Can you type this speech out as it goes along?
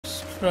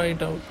Try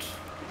it out.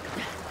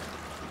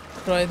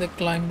 Try the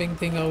climbing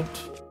thing out.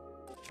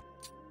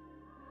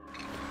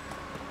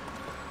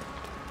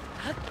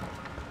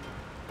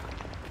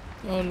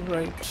 All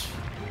right.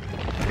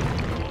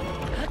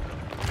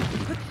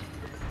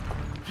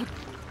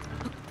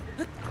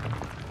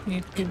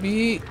 Need to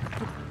be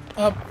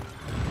up.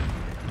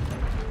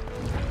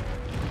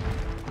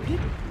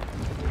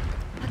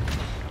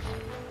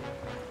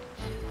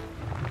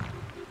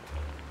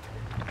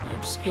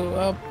 Let's go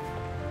up.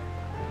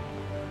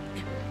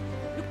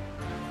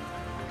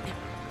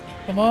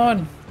 Come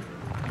on.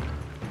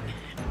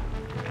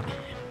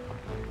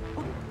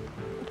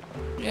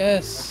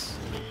 Yes.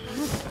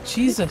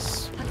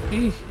 Jesus.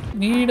 We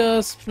need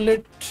a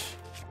slip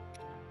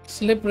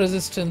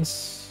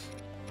resistance.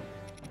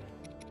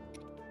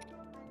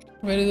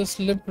 Where is the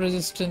slip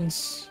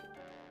resistance?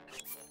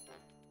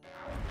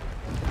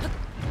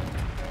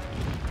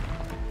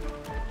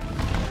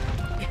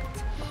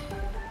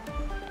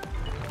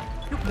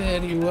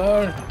 There you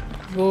are.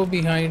 Go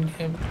behind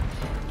him.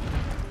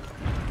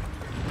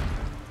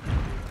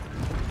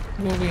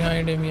 Go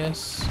behind him,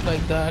 yes,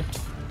 like that.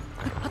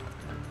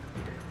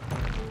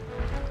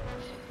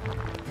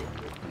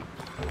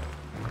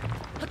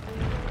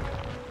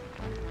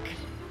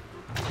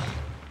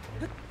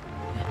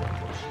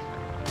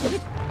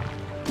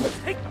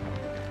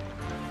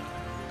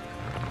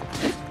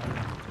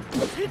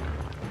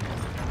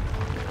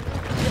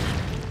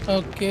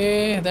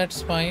 Okay,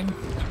 that's fine.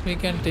 We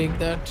can take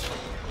that.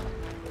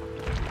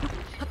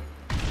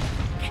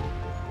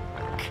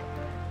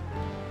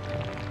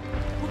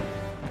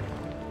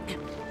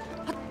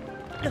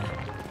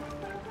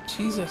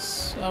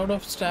 Jesus, out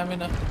of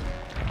stamina.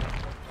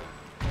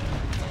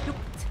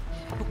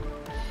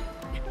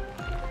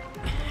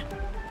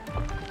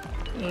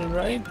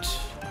 Alright.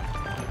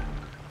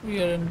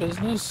 We are in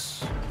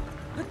business.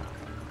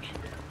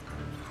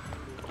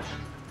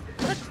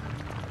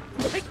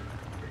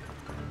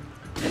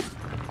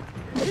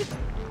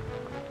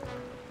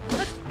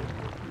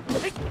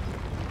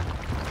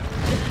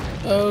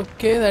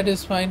 Okay, that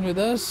is fine with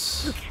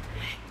us.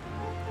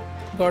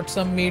 Got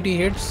some meaty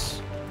hits.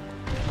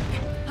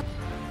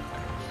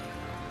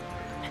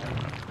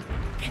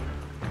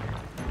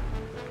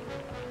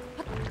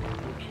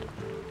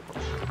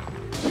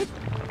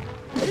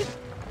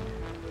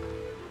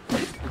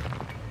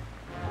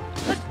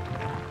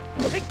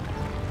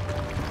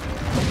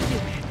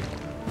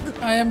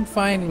 I am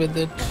fine with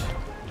it.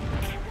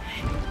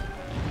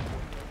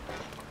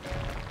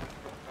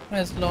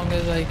 As long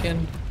as I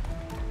can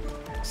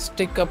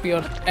stick up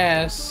your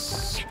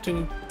ass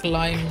to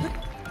climb.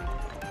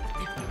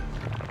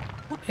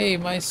 Hey,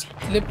 my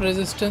slip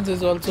resistance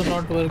is also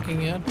not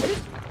working here.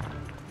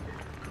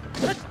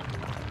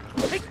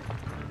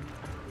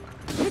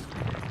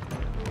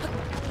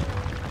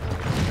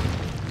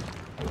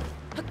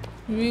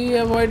 We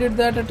avoided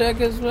that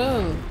attack as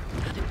well.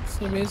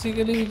 So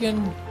basically we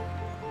can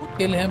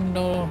kill him,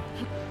 no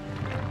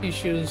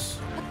issues.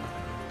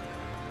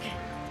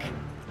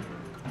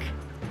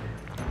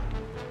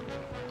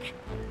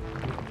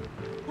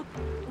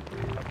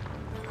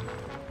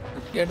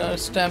 Get our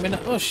stamina.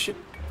 Oh shit.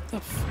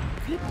 The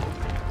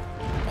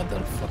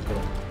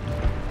motherfucker.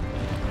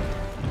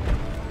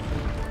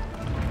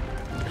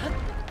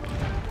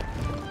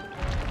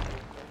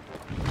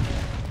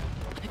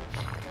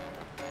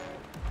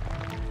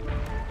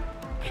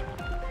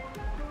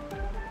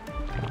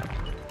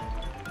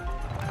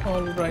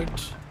 All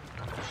right.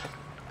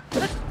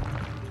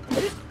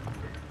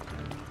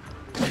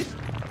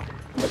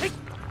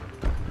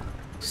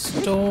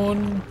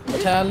 Stone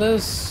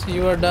Talus,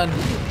 you are done.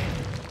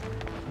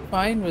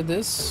 Fine with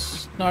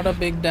this. Not a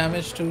big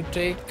damage to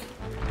take.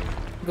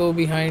 Go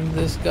behind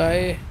this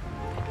guy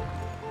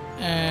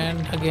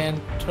and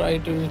again try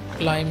to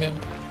climb him.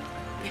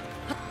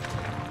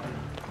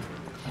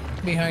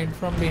 Behind,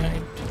 from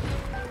behind.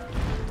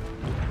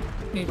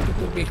 Need to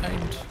go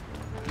behind.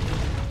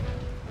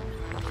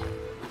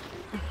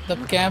 The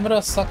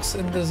camera sucks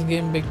in this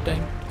game big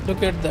time.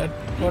 Look at that.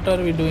 What are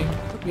we doing?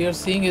 We are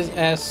seeing his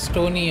ass,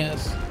 stony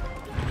ass.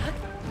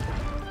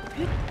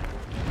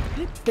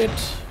 Fit.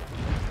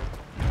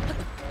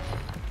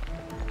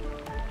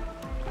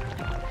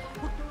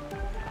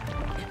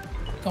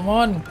 Come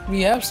on,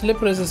 we have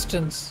slip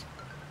resistance.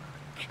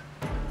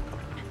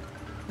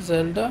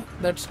 Zelda,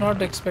 that's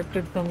not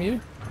expected from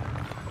you.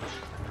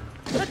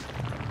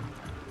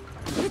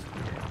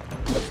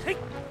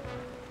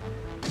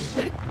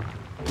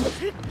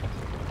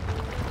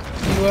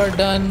 You are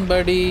done,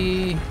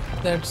 buddy.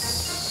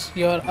 That's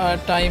your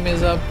time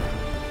is up.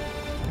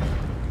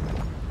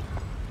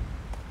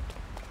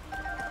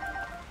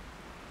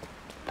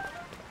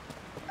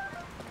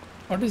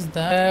 What is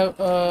that?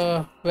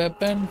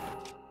 Weapon.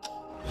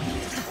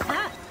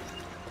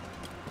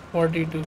 42.